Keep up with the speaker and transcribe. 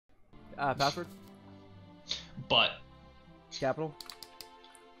Password? But. Capital?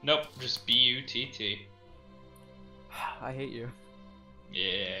 Nope, just B-U-T-T. I hate you.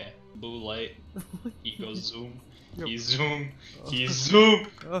 Yeah. Blue light. He goes zoom. Yo. He zoom. He zoom.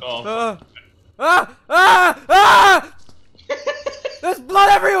 Oh. There's blood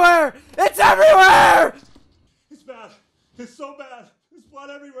everywhere! It's everywhere! It's bad. It's so bad. There's blood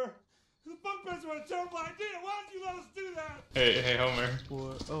everywhere. The bunk beds were a terrible idea. Why did you let us do that? Hey, Homer.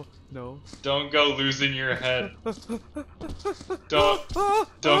 What? Oh, no. Don't go losing your head. Don't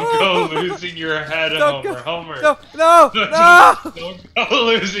go losing your head, Homer. Homer. No! Don't go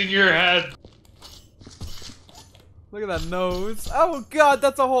losing your head. Look at that nose. Oh god,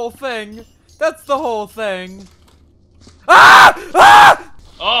 that's a whole thing. That's the whole thing. Ah!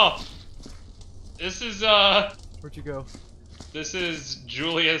 Oh! This is, Where'd you go? This is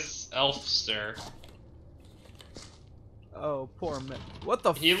Julius Elfster. Oh, poor man. What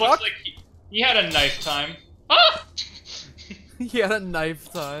the He fuck? looks like he had a knife time. Ah! He had a knife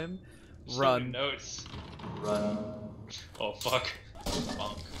time. Run. Notes. Run. Oh fuck.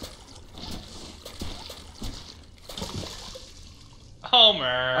 Bonk.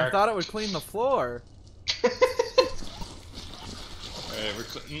 Homer. I thought it would clean the floor. Alright, we're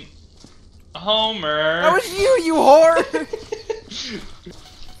clean. Homer. That was you whore!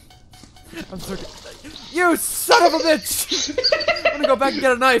 I'm so you son of a bitch! I'm gonna go back and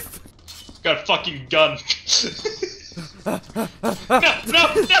get a knife. Got a fucking gun.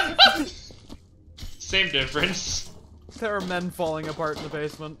 No! Same difference. There are men falling apart in the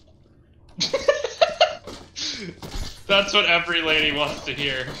basement. That's what every lady wants to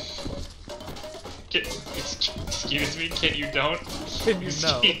hear. Excuse me, can you don't? Can you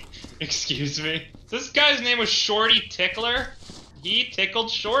know? Excuse me. This guy's name was Shorty Tickler. He tickled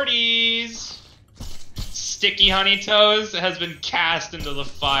shorties. Sticky Honey Toes has been cast into the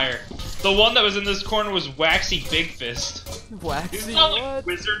fire. The one that was in this corner was Waxy Big Fist. Waxy These sound what? like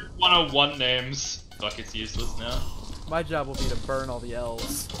Wizard 101 names. Fuck, it's useless now. My job will be to burn all the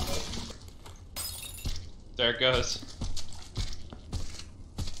L's. There it goes.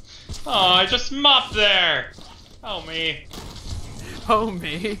 Oh, I just mopped there! Oh, me. Oh,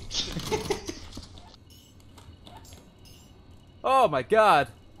 me. Oh my god.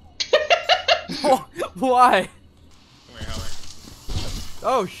 Why? Come here, Homer.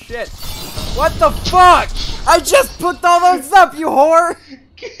 Oh shit. What the fuck? I just put all those up, you whore!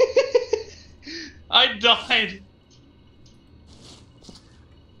 I died.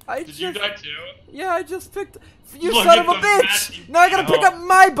 Did you die too? Yeah, I just picked. You Look son at of a the mess bitch! you Now I gotta pick made. up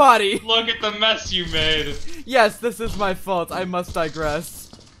my body! Look at the mess you made. Yes, this is my fault. I must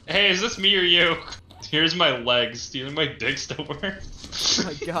digress. Hey, is this me or you? Here's my legs. Do you think my dick still works? Oh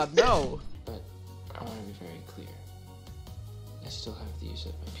my god, no. But I want to be very clear. I still have the use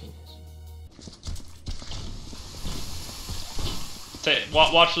of my penis.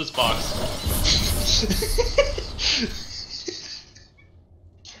 Watch this box.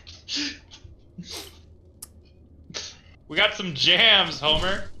 We got some jams,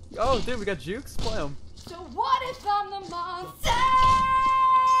 Homer. Oh, dude, we got jukes? Play them. So what if I'm the monster?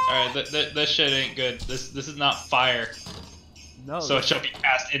 Alright, this shit ain't good. This is not fire. No. So it shall be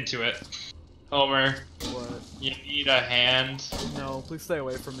cast into it. Homer, What? you need a hand. No, please stay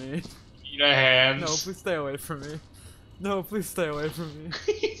away from me. You need a hand. No, please stay away from me. No, please stay away from me.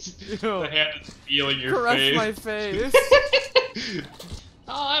 The hand is feeling your Caress face. my face.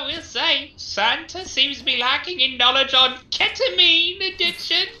 Oh, I will say, Santa seems to be lacking in knowledge on ketamine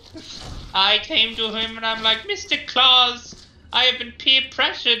addiction. I came to him and I'm like, Mr. Claus, I have been peer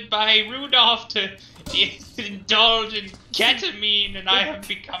pressured by Rudolph to indulge in ketamine and I have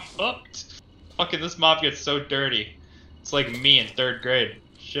become hooked. Fucking this mob gets so dirty. It's like me in 3rd grade.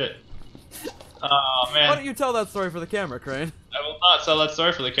 Shit. Oh, man. Why don't you tell that story for the camera, Crane? I will not tell that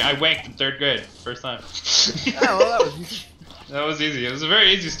story for the I wanked in 3rd grade. First time. Yeah, well, that was easy. That was easy. It was a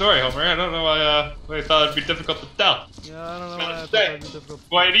very easy story, Homer. I don't know why I thought it'd be difficult to tell. Yeah, I don't know why I thought Say, that'd be difficult.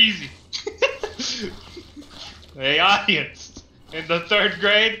 quite easy. Hey, audience. In the 3rd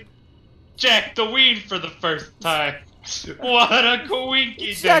grade, Jack the Ween for the first time. What a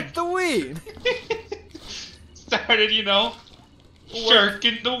coinky Check the weed! Started, you know,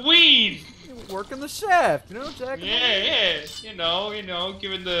 shirking the ween. Working the shaft, you know, Jack? Yeah. You know,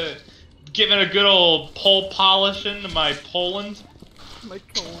 giving a good old pole polishing to my Poland. My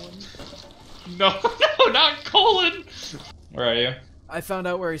colon. No, not colon. Where are you? I found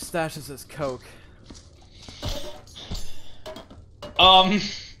out where he stashes his coke.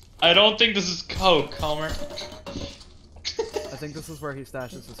 I don't think this is coke, Homer. I think this is where he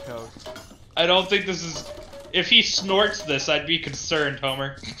stashes his coke. I don't think this is If he snorts this, I'd be concerned,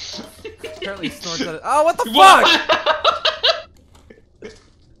 Homer. Apparently he snorts at it. Oh, what the fuck?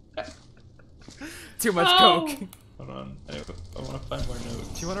 Too much coke. Hold on, I want to find more notes.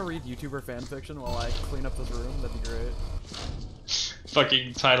 Do you want to read YouTuber fanfiction while I clean up this room? That'd be great.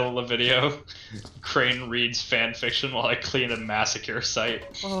 Fucking title of the video: Crane reads fanfiction while I clean a massacre site.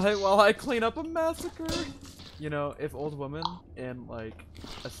 While I clean up a massacre. You know, if old women in like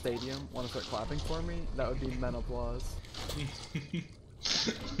a stadium want to start clapping for me, that would be men applause.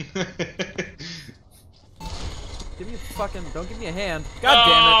 Give me a fucking, don't give me a hand. God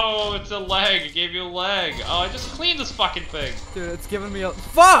damn it. Oh, it's a leg. It gave you a leg. Oh, I just cleaned this fucking thing. Dude, it's giving me a,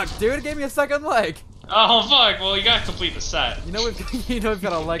 fuck, dude, it gave me a second leg. Oh fuck, well you gotta complete the set. You know we've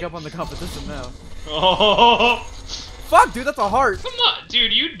got a leg up on the competition now. Oh. Fuck, dude, that's a heart. Come on,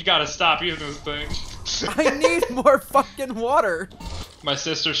 dude, you gotta stop using this thing. I need more fucking water. My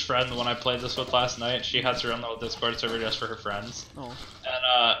sister's friend, the one I played this with last night, she has her own little Discord server just for her friends. Oh.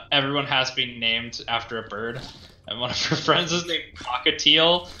 And everyone has been named after a bird. And one of her friends is named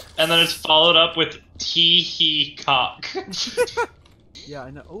Cockatiel, and then it's followed up with Tee-hee cock. Yeah,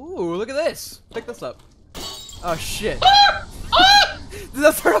 I know. Ooh, look at this. Pick this up. Oh shit. Ah! Ah! Did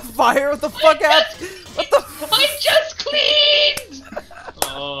that start a fire? What the fuck happened? What the I just cleaned!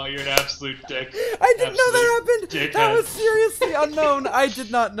 Oh, you're an absolute dick. I didn't know that happened! Dickhead. That was seriously unknown. I did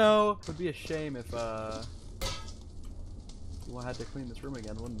not know. It would be a shame if, you had to clean this room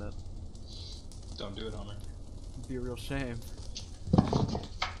again, wouldn't it? Don't do it, Homer. It'd be a real shame.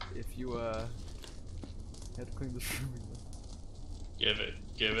 If you, had to clean this room again. Give it,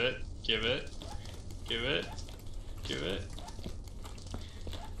 give it, give it, give it, give it.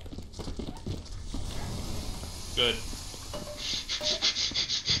 Good.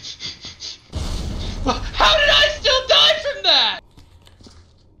 How did I still die from that?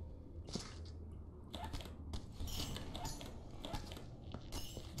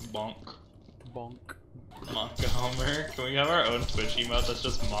 Bonk. Bonk. Monka Homer. Can we have our own Twitch emote that's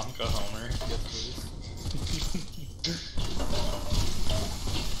just Monka Homer? Yes, please.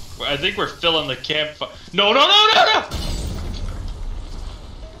 I think we're filling the campfire. No, no, no, no, no!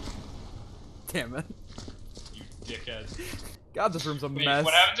 Damn it. You dickhead. God, this room's a Wait, mess.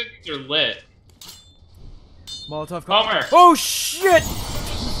 what happens if they're lit? Molotov Homer! Oh shit!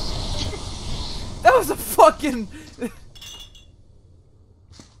 That was a fucking...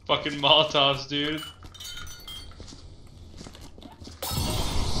 Fucking Molotovs, dude.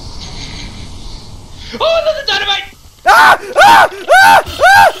 Oh, another dynamite! Ah! Ah! Ah! Ah!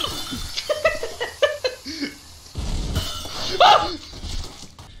 Ah!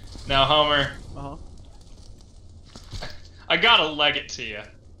 Now, Homer. Uh-huh. I gotta leg it to you.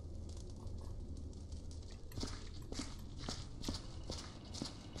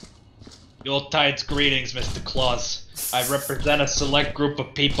 Yuletide greetings, Mr. Claus. I represent a select group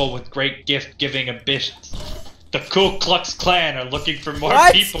of people with great gift-giving ambitions. The Ku Klux Klan are looking for more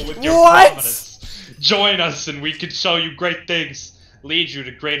people with your prominence. Join us and we can show you great things, lead you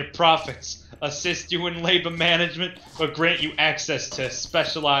to greater profits, assist you in labor management, or grant you access to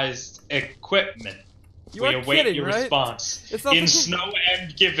specialized equipment. You We are await kidding, your right? response. It's not In the- snow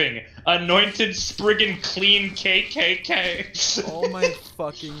and giving, anointed spriggin' clean KKK. Oh my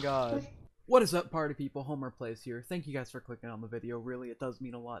fucking god. What is up, party people? Homer Plays here. Thank you guys for clicking on the video. Really, it does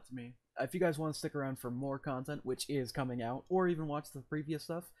mean a lot to me. If you guys want to stick around for more content, which is coming out, or even watch the previous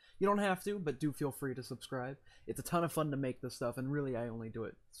stuff, you don't have to, but do feel free to subscribe. It's a ton of fun to make this stuff, and really, I only do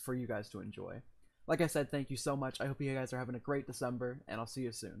it for you guys to enjoy. Like I said, thank you so much. I hope you guys are having a great December, and I'll see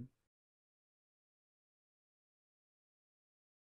you soon.